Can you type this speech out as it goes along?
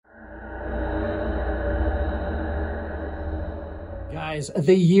Guys,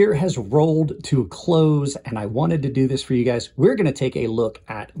 the year has rolled to a close, and I wanted to do this for you guys. We're going to take a look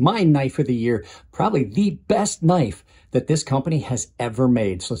at my knife of the year, probably the best knife that this company has ever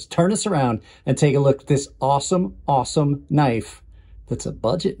made. So let's turn us around and take a look at this awesome, awesome knife that's a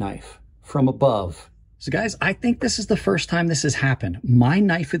budget knife from above. So guys, I think this is the first time this has happened. My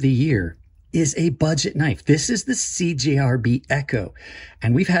knife of the year is a budget knife. This is the CJRB Echo.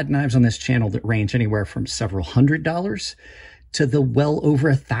 And we've had knives on this channel that range anywhere from several $100s to the well over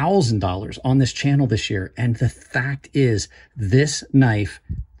 $1,000 on this channel this year. And the fact is, this knife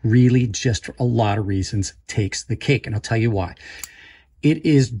really, just for a lot of reasons, takes the cake. And I'll tell you why. It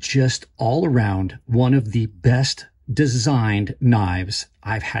is just all around one of the best designed knives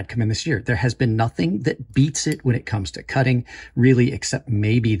I've had come in this year. There has been nothing that beats it when it comes to cutting, really, except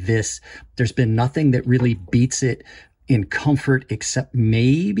maybe this. There's been nothing that really beats it in comfort, except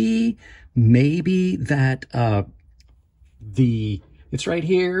maybe that, it's right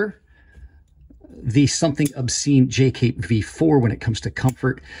here, the Something Obscene J-Cape V4 when it comes to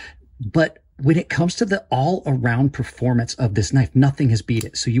comfort. But when it comes to the all-around performance of this knife, nothing has beat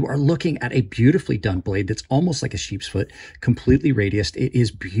it. So you are looking at a beautifully done blade that's almost like a sheep's foot, completely radiused. It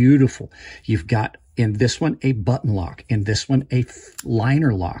is beautiful. You've got in this one a button lock, in this one a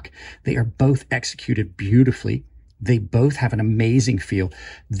liner lock. They are both executed beautifully. They both have an amazing feel.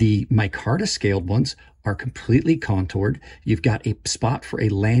 The micarta scaled ones are completely contoured. You've got a spot for a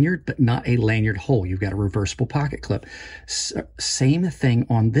lanyard, but not a lanyard hole. You've got a reversible pocket clip. Same thing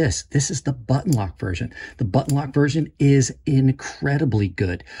on this. This is the button lock version. The button lock version is incredibly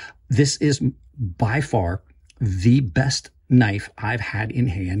good. This is by far the best knife I've had in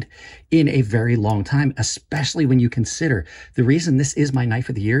hand in a very long time, especially when you consider the reason this is my knife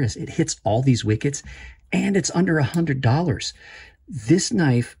of the year is it hits all these wickets and it's under $100. This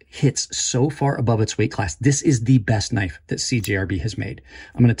knife hits so far above its weight class. This is the best knife that CJRB has made.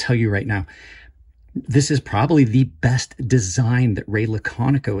 I'm going to tell you right now, this is probably the best design that Ray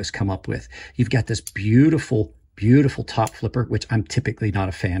Laconico has come up with. You've got this beautiful, beautiful top flipper, which I'm typically not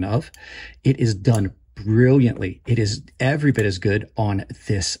a fan of. It is done brilliantly. It is every bit as good on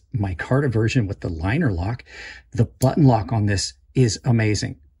this micarta version with the liner lock. The button lock on this is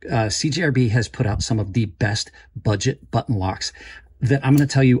amazing. CJRB has put out some of the best budget button locks that I'm going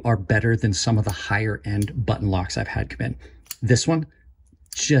to tell you are better than some of the higher end button locks I've had come in. This one,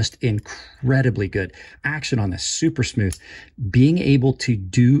 just incredibly good. Action on this, super smooth. Being able to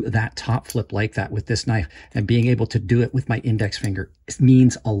do that top flip like that with this knife and being able to do it with my index finger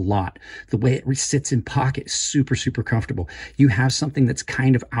means a lot. The way it sits in pocket is super, super comfortable. You have something that's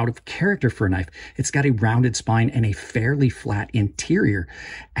kind of out of character for a knife. It's got a rounded spine and a fairly flat interior,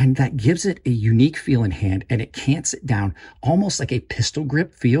 and that gives it a unique feel in hand, and it can't sit down, almost like a pistol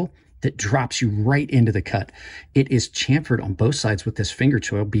grip feel that drops you right into the cut. It is chamfered on both sides with this finger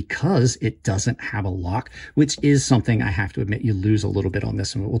choil because it doesn't have a lock, which is something I have to admit you lose a little bit on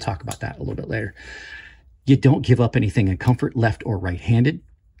this, and we'll talk about that a little bit later. You don't give up anything in comfort, left or right-handed.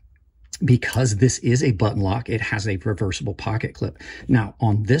 Because this is a button lock, it has a reversible pocket clip. Now,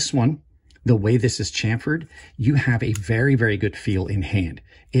 on this one, the way this is chamfered, you have a very, very good feel in hand.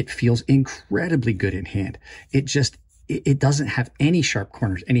 It feels incredibly good in hand. It doesn't have any sharp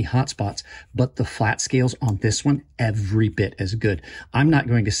corners, any hot spots, but the flat scales on this one, every bit as good. I'm not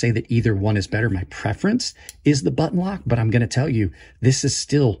going to say that either one is better. My preference is the button lock, but I'm going to tell you, this is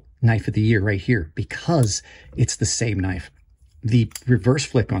still knife of the year right here because it's the same knife. The reverse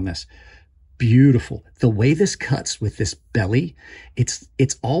flick on this, beautiful. The way this cuts with this belly, it's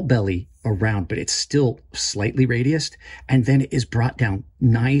all belly around, but it's still slightly radiused, and then it is brought down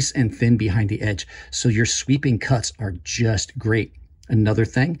nice and thin behind the edge. So your sweeping cuts are just great. Another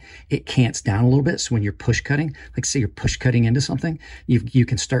thing, it cants down a little bit. So when you're push cutting, like say you're push cutting into something, you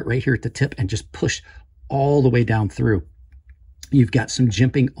can start right here at the tip and just push all the way down through. You've got some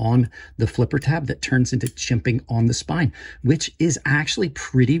jimping on the flipper tab that turns into jimping on the spine, which is actually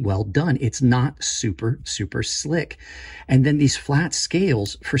pretty well done. It's not super, super slick. And then these flat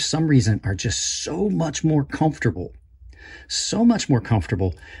scales, for some reason, are just so much more comfortable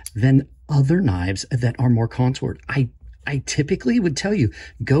than other knives that are more contoured. I typically would tell you,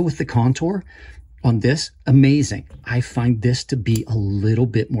 go with the contour. On this, amazing. I find this to be a little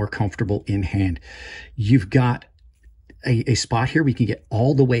bit more comfortable in hand. You've got a spot here we can get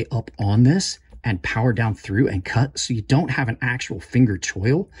all the way up on this and power down through and cut, so you don't have an actual finger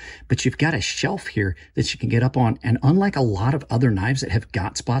choil, but you've got a shelf here that you can get up on. And unlike a lot of other knives that have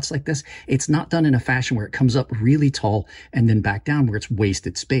got spots like this, it's not done in a fashion where it comes up really tall and then back down where it's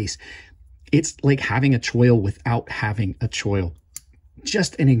wasted space. It's like having a choil without having a choil.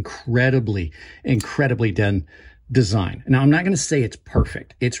 Just an incredibly, incredibly done design. Now, I'm not going to say it's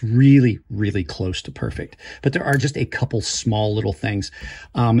perfect. It's really, really close to perfect, but there are just a couple small little things.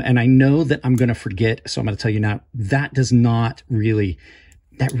 And I know that I'm going to forget, so I'm going to tell you now, that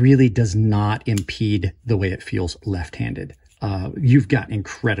really does not impede the way it feels left-handed. You've got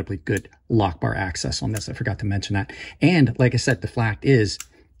incredibly good lock bar access on this. I forgot to mention that. And like I said, the fact is,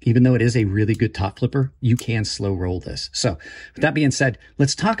 even though it is a really good top flipper, you can slow roll this. So with that being said,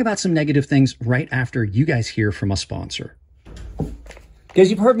 let's talk about some negative things right after you guys hear from a sponsor. Guys,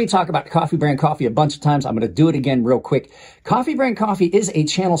 you've heard me talk about Coffee Brand Coffee a bunch of times. I'm going to do it again real quick. Coffee Brand Coffee is a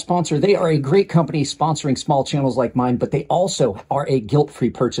channel sponsor. They are a great company sponsoring small channels like mine, but they also are a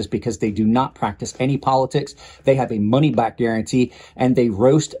guilt-free purchase because they do not practice any politics. They have a money-back guarantee, and they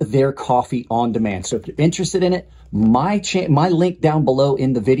roast their coffee on demand. So if you're interested in it, my link down below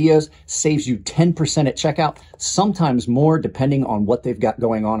in the videos saves you 10% at checkout, sometimes more depending on what they've got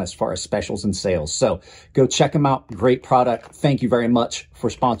going on as far as specials and sales. So go check them out. Great product. Thank you very much for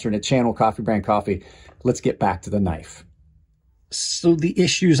sponsoring the channel, Coffee Brand Coffee. Let's get back to the knife. So the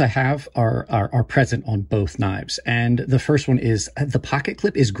issues I have are present on both knives. And the first one is the pocket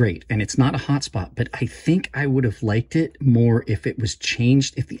clip is great and it's not a hot spot, but I think I would have liked it more if it was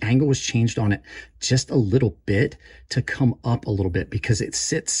changed, if the angle was changed on it just a little bit to come up a little bit, because it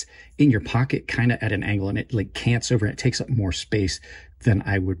sits in your pocket kind of at an angle and it like cants over and it takes up more space than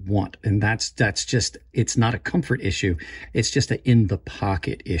I would want. And that's just, it's not a comfort issue. It's just an in the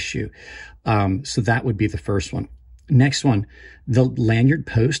pocket issue. So that would be the first one. Next one, the lanyard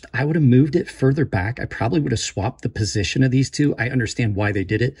post, I would have moved it further back. I probably would have swapped the position of these two. I understand why they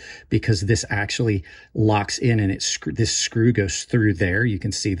did it, because this actually locks in and this screw goes through there. You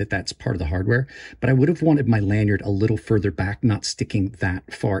can see that that's part of the hardware, but I would have wanted my lanyard a little further back, not sticking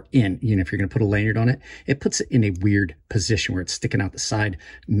that far in. You know, if you're going to put a lanyard on it, it puts it in a weird position where it's sticking out the side,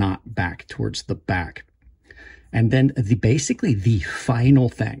 not back towards the back. And then basically the final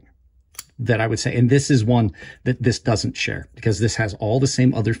thing that I would say, and this is one that this doesn't share because this has all the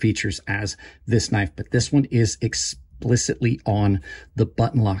same other features as this knife, but this one is explicitly on the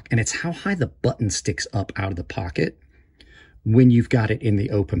button lock, and it's how high the button sticks up out of the pocket when you've got it in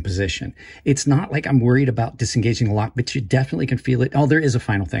the open position. It's not like I'm worried about disengaging the lock, but you definitely can feel it. Oh, there is a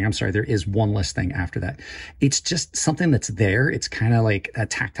final thing. I'm sorry. There is one less thing after that. It's just something that's there. It's kind of like a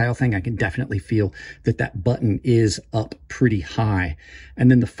tactile thing. I can definitely feel that that button is up pretty high. And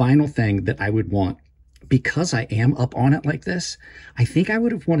then the final thing that I would want, because I am up on it like this, I think I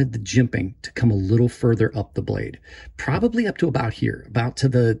would have wanted the jimping to come a little further up the blade, probably up to about here, about to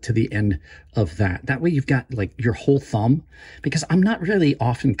the end of that. That way you've got like your whole thumb, because I'm not really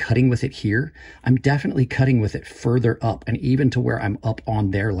often cutting with it here. I'm definitely cutting with it further up, and even to where I'm up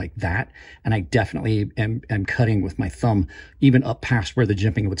on there like that. And I definitely am cutting with my thumb even up past where the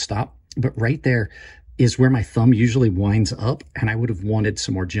jimping would stop. But right there is where my thumb usually winds up, and I would have wanted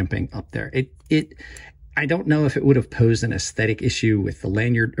some more jimping up there. I don't know if it would have posed an aesthetic issue with the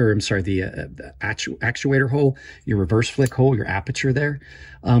lanyard, or I'm sorry, the actuator hole, your reverse flick hole, your aperture there,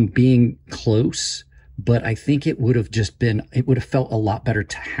 being close, but I think it would have it would have felt a lot better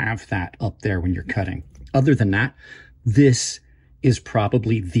to have that up there when you're cutting. Other than that, this is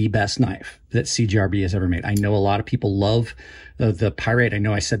probably the best knife that CGRB has ever made. I know a lot of people love the Pyrite. I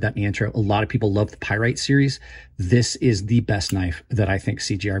know I said that in the intro. A lot of people love the Pyrite series. This is the best knife that I think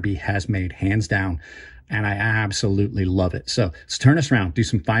CGRB has made, hands down. And I absolutely love it. So let's turn us around, do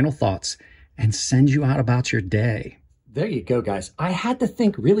some final thoughts, and send you out about your day. There you go, guys. I had to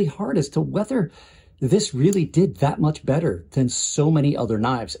think really hard as to whether this really did that much better than so many other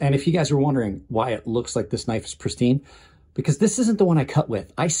knives. And if you guys are wondering why it looks like this knife is pristine, because this isn't the one I cut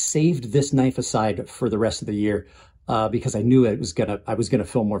with. I saved this knife aside for the rest of the year because I knew I was gonna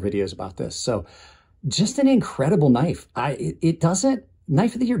film more videos about this. So just an incredible knife.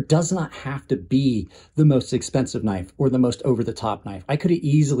 Knife of the year does not have to be the most expensive knife or the most over-the-top knife. I could have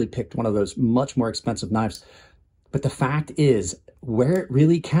easily picked one of those much more expensive knives. But the fact is, where it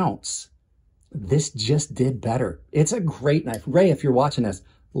really counts, this just did better. It's a great knife. Ray, if you're watching this,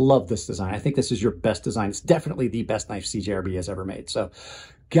 love this design. I think this is your best design. It's definitely the best knife CGRB has ever made. So,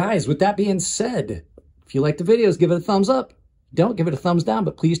 guys, with that being said, if you like the videos, give it a thumbs up. Don't give it a thumbs down,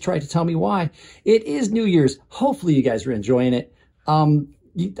 but please try to tell me why. It is New Year's. Hopefully you guys are enjoying it. I'm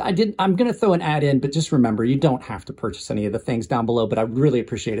going to throw an ad in, but just remember, you don't have to purchase any of the things down below, but I really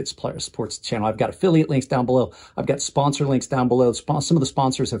appreciate it. Supports the channel. I've got affiliate links down below. I've got sponsor links down below. Some of the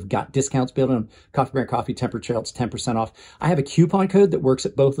sponsors have got discounts built on Coffee Brand Coffee, Temperature Trail. It's 10% off. I have a coupon code that works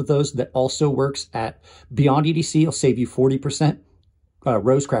at both of those that also works at Beyond EDC. It'll save you 40%.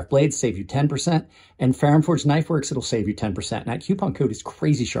 Rosecraft Blades save you 10%, and Farronforge Knife Works, it'll save you 10%. And that coupon code is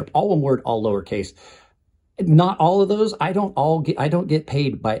crazy sharp. All one word, all lowercase. Not all of those. I don't get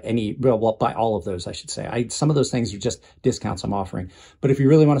paid by any, well, by all of those, I should say. Some of those things are just discounts I'm offering. But if you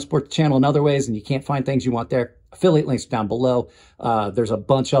really want to support the channel in other ways and you can't find things you want there, affiliate links down below. There's a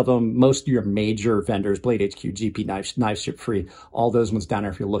bunch of them. Most of your major vendors, Blade HQ, GP Knives Ship Free, all those ones down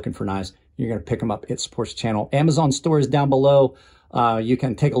there. If you're looking for knives, you're going to pick them up. It supports the channel. Amazon store is down below. You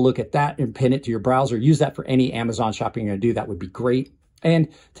can take a look at that and pin it to your browser. Use that for any Amazon shopping you're going to do. That would be great. And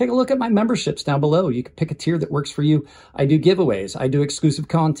take a look at my memberships down below. You can pick a tier that works for you. I do giveaways. I do exclusive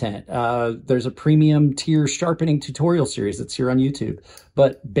content. There's a premium tier sharpening tutorial series that's here on YouTube.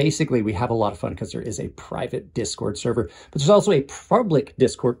 But basically, we have a lot of fun because there is a private Discord server. But there's also a public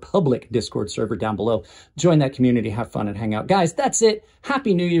Discord server down below. Join that community, have fun, and hang out. Guys, that's it.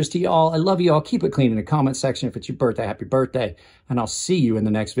 Happy New Year's to you all. I love you all. Keep it clean in the comment section. If it's your birthday, happy birthday. And I'll see you in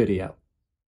the next video.